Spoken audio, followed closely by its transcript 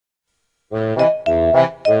An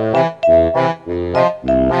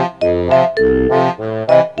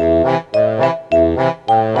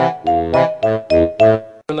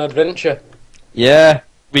adventure. Yeah,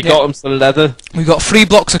 we got him some leather. We got 3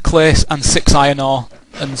 blocks of clay and 6 iron ore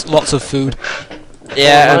and lots of food.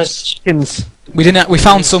 Yeah, Oh, and nice. chickens. We didn't. We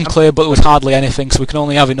found some clay, but it was hardly anything, so we can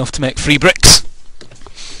only have enough to make 3 bricks.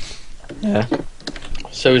 Yeah.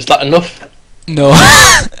 So is that enough? No,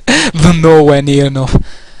 they're nowhere near enough.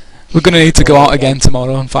 We're gonna need to go out again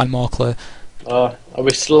tomorrow and find more clay. Are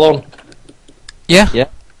we still on? Yeah. Yeah.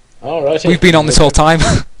 Alright. We've been on this whole time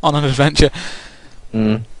on an adventure.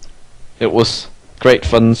 It was great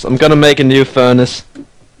fun. I'm gonna make a new furnace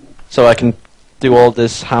so I can do all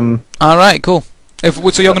this ham. All right, cool.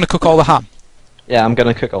 So you're gonna cook all the ham? Yeah, I'm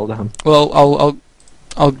gonna cook all the ham. Well,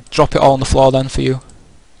 I'll drop it all on the floor then for you.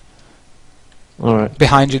 All right.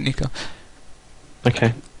 Behind you, Nico.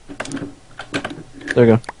 Okay. There we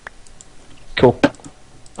go. Cool.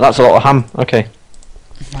 That's a lot of ham. Okay.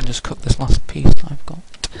 I'll just cook this last piece that I've got.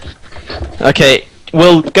 Okay.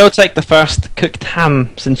 We'll go take the first cooked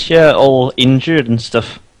ham since you're all injured and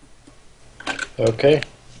stuff. Okay.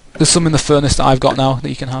 There's some in the furnace that I've got now that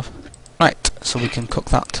you can have. Right, so we can cook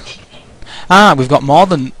that. Ah, we've got more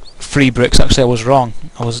than 3 bricks. Actually, I was wrong.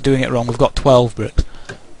 I was doing it wrong. We've got 12 bricks.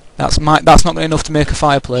 That's not enough to make a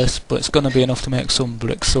fireplace, but it's going to be enough to make some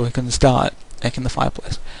bricks, so we can start making the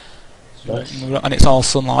fireplace. Nice. And it's all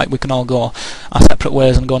sunlight. We can all go our separate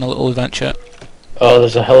ways and go on a little adventure. Oh,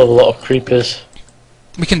 there's a hell of a lot of creepers.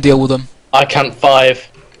 We can deal with them. I can't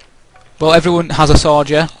 5. Well, everyone has a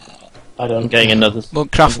sword, yeah? I don't. I'm getting another. Well,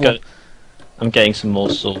 craft one. I'm getting some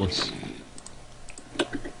more swords.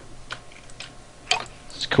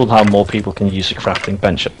 It's cool how more people can use a crafting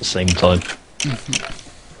bench at the same time.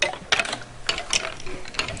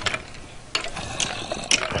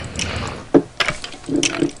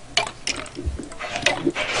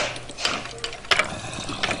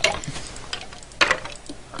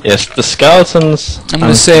 Yes, the skeletons. I'm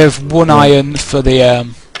going to save 1 iron for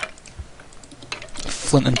the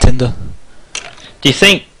flint and tinder. Do you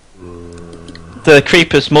think the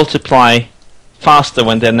creepers multiply faster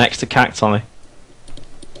when they're next to cacti?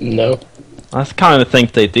 No. I kind of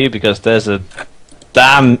think they do because there's a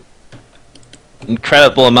damn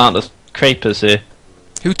incredible amount of creepers here.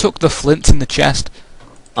 Who took the flint in the chest?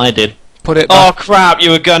 I did. Put it Oh back. crap! You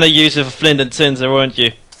were gonna use it for flint and tinder, weren't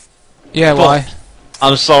you? Yeah, Fuck. why?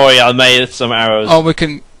 I'm sorry, I made some arrows. Oh,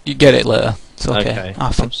 you get it later. It's okay. Okay, I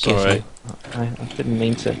I'm forgive sorry. you. I didn't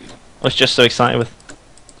mean to. I was just so excited with.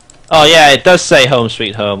 Oh yeah, it does say "Home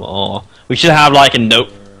Sweet Home." Or we should have like a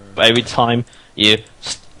note every time you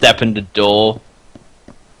step in the door.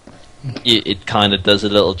 It kind of does a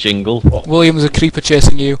little jingle. William, there's a creeper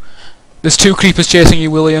chasing you. There's 2 creepers chasing you,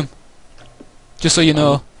 William. Just so you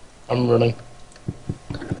know. I'm running.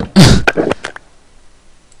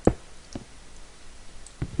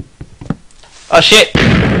 Oh shit!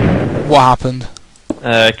 What happened?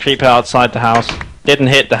 Creeper outside the house. Didn't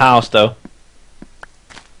hit the house though.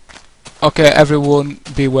 Okay, everyone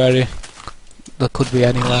be wary. There could be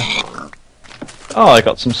anywhere. Oh, I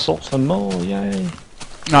got some salt and more, yay.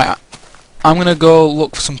 Right, I'm gonna go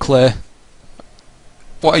look for some clay.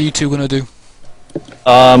 What are you 2 gonna do?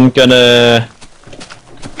 I'm gonna...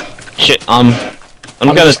 Shit, I'm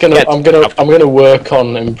gonna work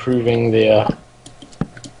on improving the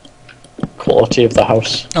quality of the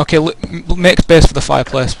house. Okay, make space for the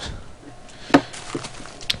fireplace.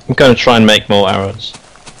 I'm gonna try and make more arrows.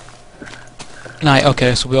 Right,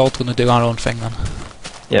 okay, so we're all gonna do our own thing then.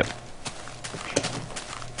 Yep.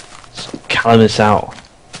 So Callum is out.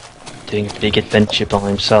 Doing a big adventure by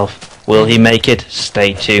himself. Will he make it?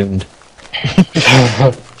 Stay tuned.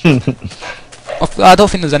 I don't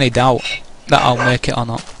think there's any doubt that I'll make it or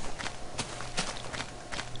not.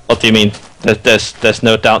 What do you mean? There's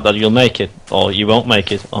no doubt that you'll make it, or you won't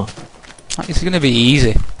make it, or... It's gonna be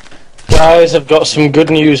easy. Guys, I've got some good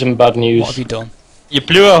news and bad news. What have you done? You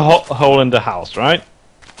blew a hole in the house, right?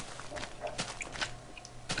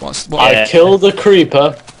 What? I killed the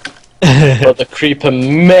creeper, but the creeper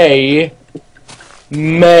may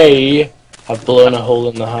have blown a hole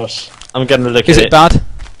in the house. I'm gonna look Is at it bad?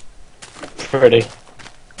 Pretty.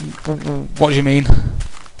 What do you mean?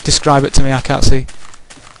 Describe it to me, I can't see.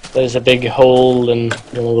 There's a big hole in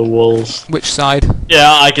one of the walls. Which side?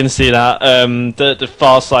 Yeah, I can see that. The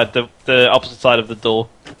far side, the opposite side of the door.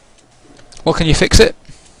 Well, can you fix it?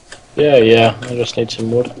 Yeah, I just need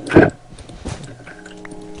some wood.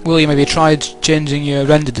 William, have you tried changing your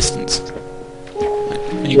render distance?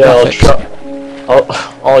 And your Yeah, graphics?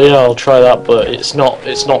 I'll try that, but it's not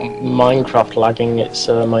Minecraft lagging, it's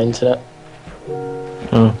my internet.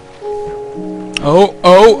 Oh,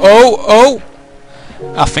 oh, oh, oh!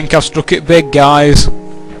 I think I've struck it big, guys.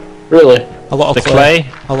 Really? A lot of clay.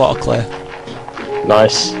 A lot of clay.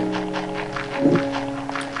 Nice.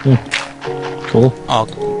 Cool. Oh,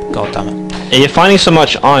 god damn it. Yeah, you're finding so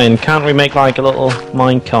much iron, can't we make like a little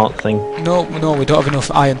minecart thing? No, no, we don't have enough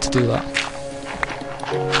iron to do that.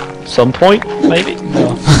 Some point, maybe?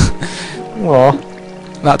 No. Aw.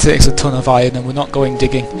 That takes a ton of iron and we're not going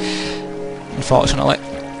digging. Unfortunately.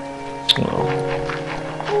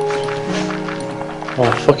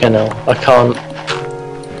 Oh fucking hell! I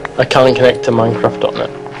can't connect to Minecraft.net.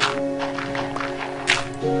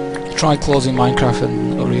 Try closing Minecraft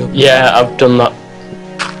and hurry up. Yeah, I've done that.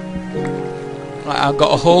 Right, I've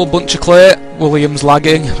got a whole bunch of clay. William's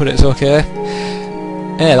lagging, but it's okay.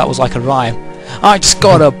 Yeah, that was like a rhyme. I just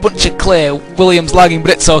got a bunch of clay. William's lagging,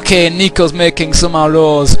 but it's okay. Nico's making some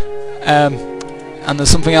arrows. And there's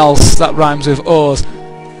something else that rhymes with O's.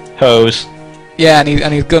 Hose. Yeah, and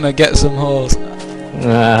he's gonna get some hose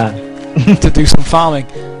to do some farming.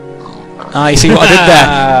 Ah, you see what I did there?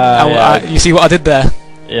 Yeah. You see what I did there?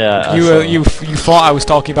 Yeah. You thought I was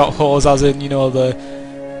talking about hose as in, you know, the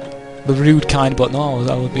rude kind, but no,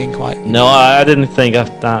 I was being quite... No, I didn't think of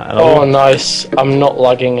that at all. Oh nice! I'm not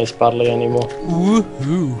lagging as badly anymor.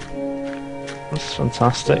 Woohoo! That's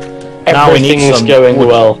fantastic. Everything's going wood.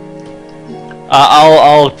 well.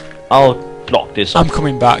 I'll block this I'm up.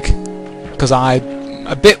 coming back because I'm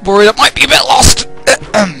a bit worried I might be a bit lost.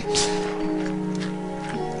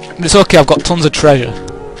 But it's okay. I've got tons of treasure.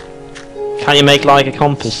 Can you make like a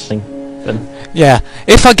compass thing then? Yeah.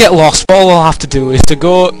 If I get lost, all I'll have to do is to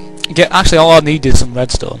go get. Actually, all I need is some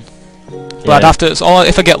redstone. But I'd have to. So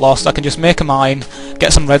if I get lost, I can just make a mine,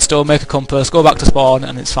 get some redstone, make a compass, go back to spawn,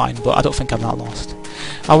 and it's fine. But I don't think I'm that lost.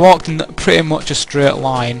 I walked in pretty much a straight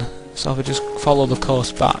line, so if I just follow the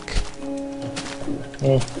coast back.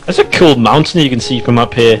 There's a cool mountain you can see from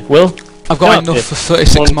up here. Will? I've got enough for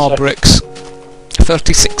 36 more bricks.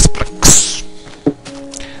 36 bricks.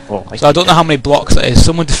 Oh, So I don't know how many blocks that is.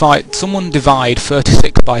 Someone divide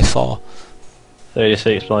 36 by 4.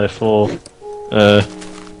 36 by 4. I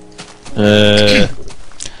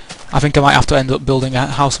think I might have to end up building a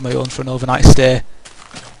house of my own for an overnight stay.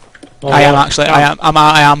 I am actually. I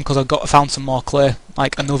am because found some more clay,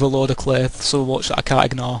 like another load of clay, so much that I can't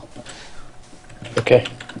ignore. Okay.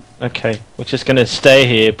 Okay, we're just gonna stay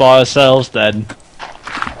here by ourselves then.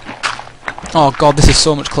 Oh god, this is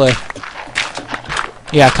so much clay.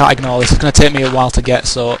 Yeah, I can't ignore this. It's gonna take me a while to get,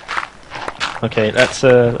 so Okay, let's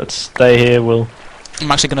stay here. We'll.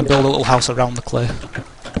 I'm actually gonna build a little house around the clay.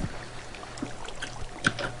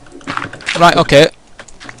 Right, okay.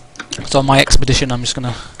 So on my expedition, I'm just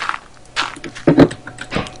gonna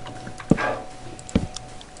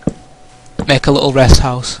make a little rest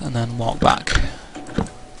house and then walk back.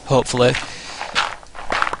 Hopefully.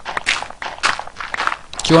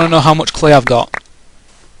 Do you want to know how much clay I've got?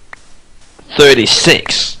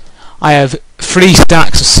 36. I have 3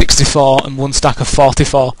 stacks of 64 and 1 stack of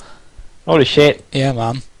 44. Holy shit! Yeah,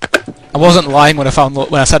 man. I wasn't lying when I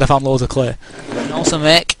said I found loads of clay. I can also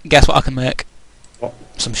make. Guess what I can make? What?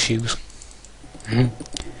 Some shoes.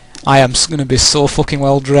 I am going to be so fucking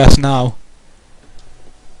well dressed now.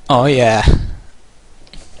 Oh yeah.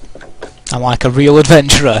 I'm like a real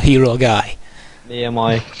adventurer, hero guy. Me and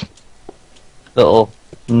my little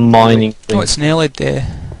mining thing. Oh, it's nearly day.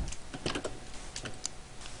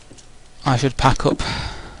 I should pack up.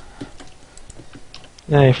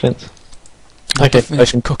 Yeah, Flint. I can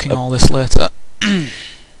finish cooking all this later. And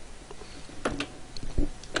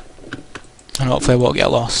hopefully I won't get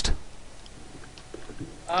lost.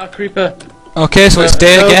 Ah, creeper. Okay, so it's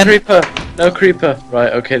day again. No creeper. No creeper.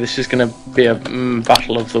 Right. Okay, this is gonna be a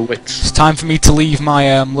battle of the wits. It's time for me to leave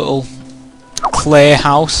my little clay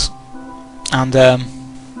house. And There's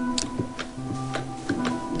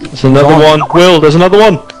another one. Will, there's another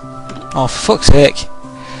one. oh for fuck's sake.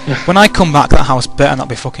 When I come back, that house better not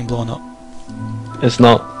be fucking blown up. It's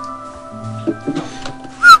not.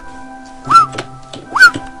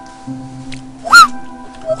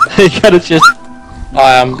 You gotta just.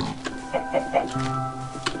 I am.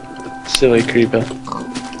 Silly creeper.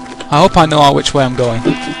 I hope I know which way I'm going.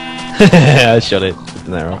 I shot it with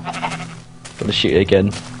an arrow. Gotta shoot it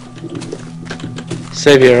again.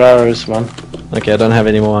 Save your arrows, man. Okay, I don't have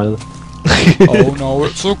any more either. Oh no,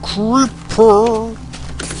 it's a creeper!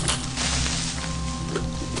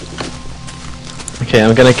 Okay,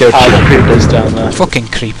 I'm gonna go The creepers down there. Fucking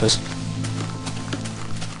creepers.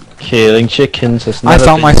 killing chickens. Has I never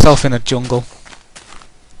found been myself in a jungle.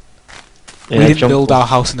 in We a didn't jungle. build our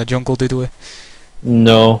house in the jungle, did we?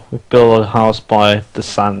 No, we built a house by the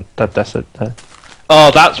sand, that desert there. Oh,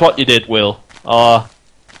 that's what you did, Will. Oh,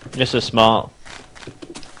 you're so smart.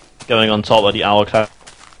 Going on top of the hourglass.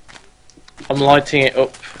 I'm lighting it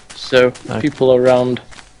up so Okay. people around.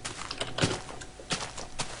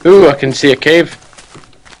 Ooh, I can see a cave.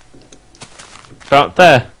 Out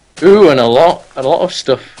there. Ooh, and a lot of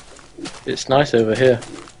stuff. It's nice over here.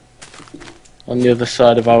 On the other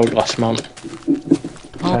side of Hourglass Mountain.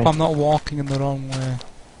 Hope Okay. I'm not walking in the wrong way.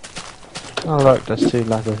 Oh look, there's 2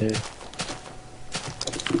 ladders here.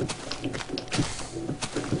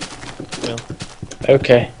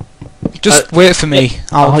 Okay. Just wait for me.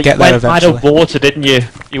 I'll get there You went by eventually. the water, didn't you?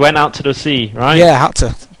 You went out to the sea, right? Yeah, I had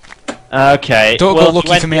to. Okay. Don't well, go looking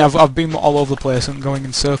you went- for me. I've been all over the place and going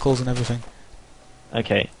in circles and everything.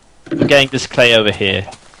 Okay. I'm getting this clay over here.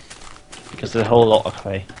 Because there's a whole lot of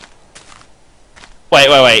clay.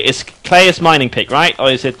 Wait. Is clay a mining pick, right? Or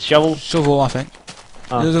is it shovel? Shovel, I think.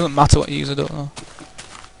 Oh. It doesn't matter what you use. I don't know.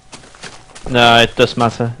 No, it does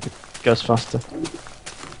matter. It goes faster.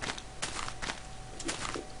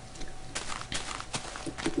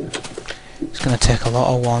 It's gonna take a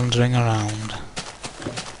lot of wandering around.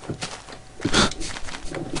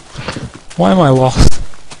 Why am I lost?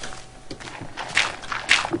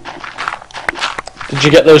 Did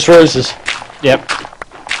you get those roses? Yep.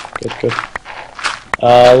 Good.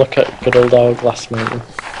 Look at good old Hourglass Mountain.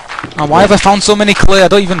 Oh, why have I found so many clay? I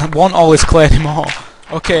don't even want all this clay anymore.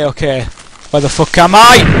 Okay. Where the fuck am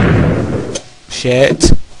I?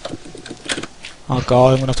 Shit. Oh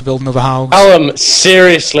god, I'm gonna have to build another house. Callum,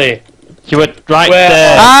 seriously. You were right Where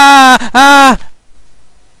there. Ah!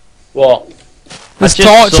 What? There's I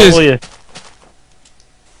just torches! saw you.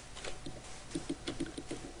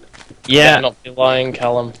 Yeah, Better not be lying,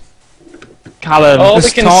 Callum. Callum. Oh, there's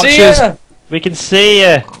we can torches. see you! We can see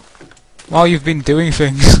you. While you've been doing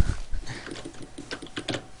things.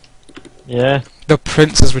 Yeah. The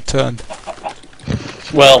prince has returned.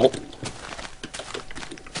 Well...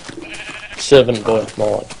 Servant boy,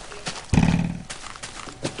 more like.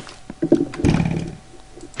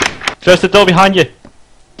 Close the door behind you.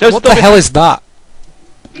 Close What the the door hell is that?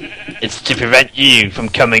 It's to prevent you from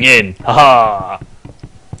coming in. Haha.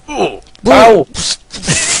 Ow!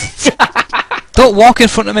 Don't walk in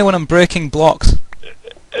front of me when I'm breaking blocks.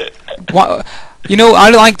 What? You know, I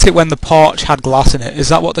liked it when the porch had glass in it. Is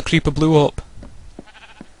that what the creeper blew up?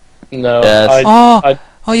 No, Yes.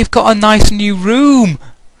 Oh, you've got a nice new room!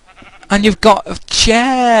 And you've got a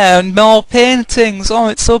chair and more paintings. Oh,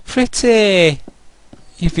 it's so pretty.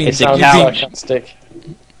 You've been, it sounds you've been, sarcastic.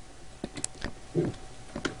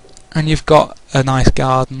 and you've got a nice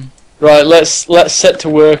garden. Right, let's set to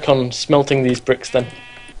work on smelting these bricks then.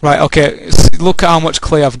 Right, okay. Look at how much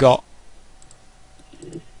clay I've got.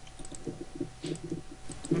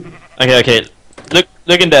 Okay.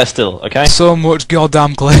 Look in there still, okay? So much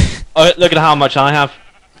goddamn clay. Oh, look at how much I have.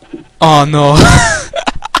 Oh no.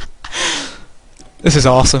 This is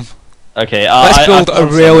awesome. Okay, Let's build I a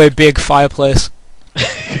found really big fireplace.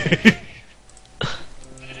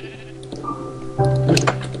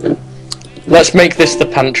 Let's make this the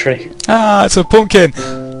pantry. Ah, it's a pumpkin.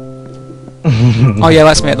 Oh yeah,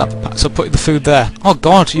 let's make that. So put the food there. Oh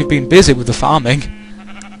god, you've been busy with the farming.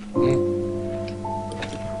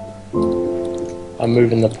 I'm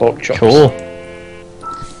moving the pork chops. Cool.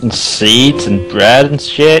 And seeds and bread and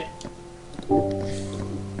shit.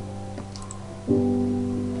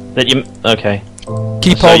 That you okay?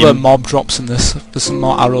 Keep So all you- the mob drops in this. There's some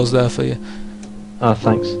more arrows there for you. Oh,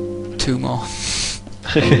 thanks. 2 more.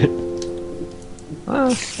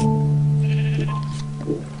 Ah.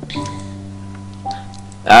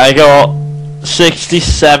 I got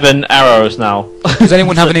 67 arrows now. Does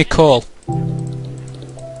anyone have any coal?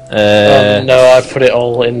 No, I put it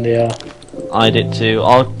all in the... I did too.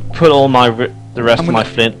 I'll put all the rest I'm of my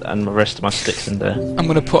gonna- flint and the rest of my sticks in there. I'm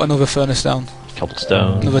gonna put another furnace down.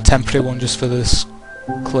 Cobblestone. Another temporary one just for this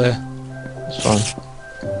clay. It's fine.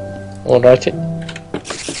 Alrighty.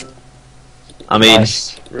 I mean,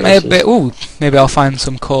 Nice. Roses. Maybe I'll find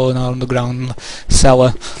some coal in our underground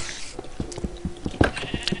cellar.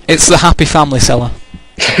 It's the happy family cellar.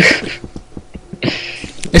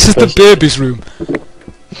 This is the baby's room.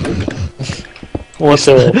 You're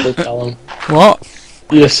so awful, Callum. What?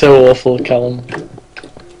 You're so awful, Callum.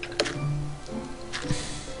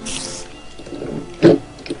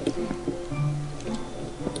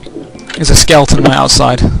 There's a skeleton right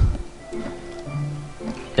outside.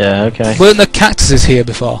 yeah, okay. Weren't there cactuses here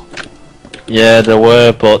before? Yeah, there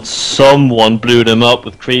were, but someone blew them up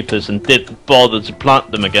with creepers and didn't bother to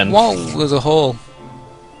plant them again. Whoa, there's a hole.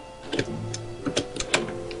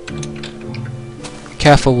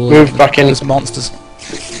 Careful, Will. Move back in. There's monsters.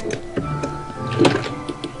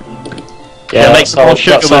 Yeah, make more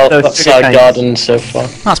sugar with those that's sugar our canes. garden so far.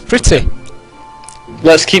 That's pretty.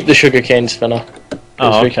 Let's keep the sugar canes for now. Because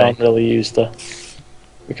Oh, we okay. can't really use it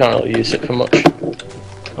for much.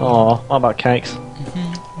 Oh, what about cakes?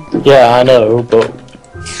 Yeah, I know, but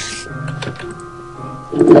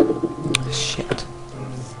Shit.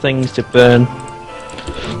 Things to burn.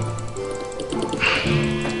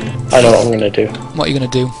 I know what I'm gonna do. What are you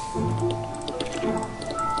gonna do?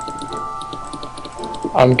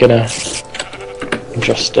 I'm gonna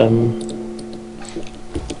just Oh,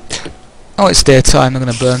 it's daytime. They're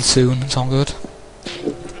gonna burn soon. It's all good.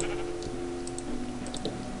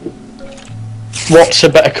 what's a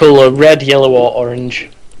better colour, red, yellow or orange?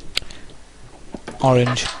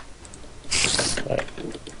 Orange. Right.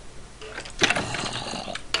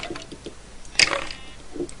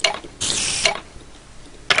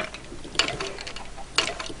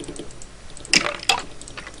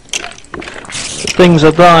 Things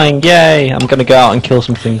are dying, yay! I'm gonna go out and kill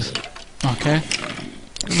some things. Okay.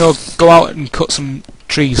 No, go out and cut some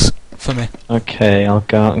trees for me. Okay, I'll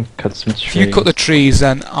go out and cut some trees. If you cut the trees,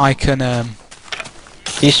 then I can.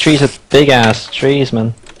 These trees are big ass trees,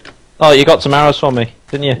 man. Oh, you got some arrows for me,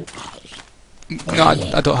 didn't you? No,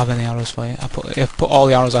 I don't have any arrows for you. I put all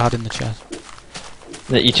the arrows I had in the chest.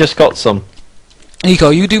 You just got some. Nico,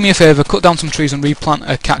 you do me a favour. Cut down some trees and replant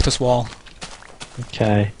a cactus wall.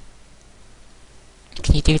 Okay.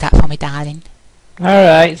 Can you do that for me, darling?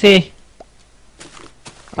 Alright, see.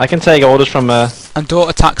 I can take orders from a And don't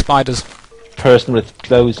attack spiders. person with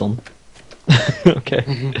clothes on. Okay.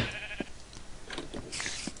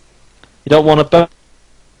 You don't want to burn.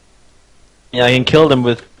 Yeah, I can kill them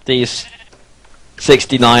with these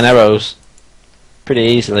 69 arrows pretty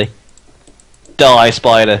easily. Die,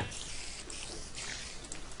 spider.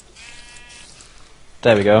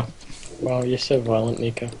 There we go. Wow, you're so violent,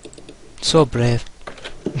 Nico. So brave.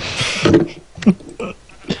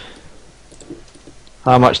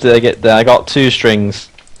 How much did I get there? I got 2 strings.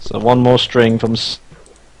 So one more string from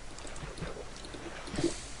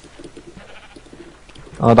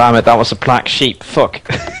oh damn it, that was a black sheep. Fuck.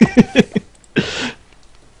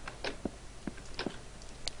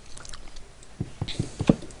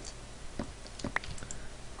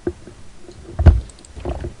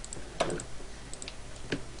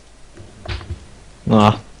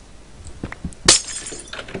 Ah.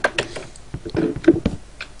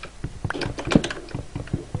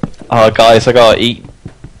 Oh guys, I gotta eat.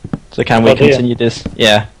 So can we Oh, dear. continue this?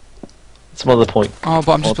 Yeah. Some other point. Oh,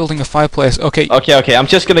 but I'm just building a fireplace. Okay. Okay, I'm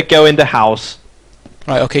just gonna go in the house.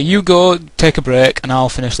 Right, okay, you go take a break and I'll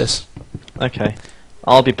finish this. Okay.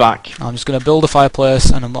 I'll be back. I'm just going to build a fireplace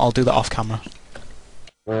and I'll do that off camera.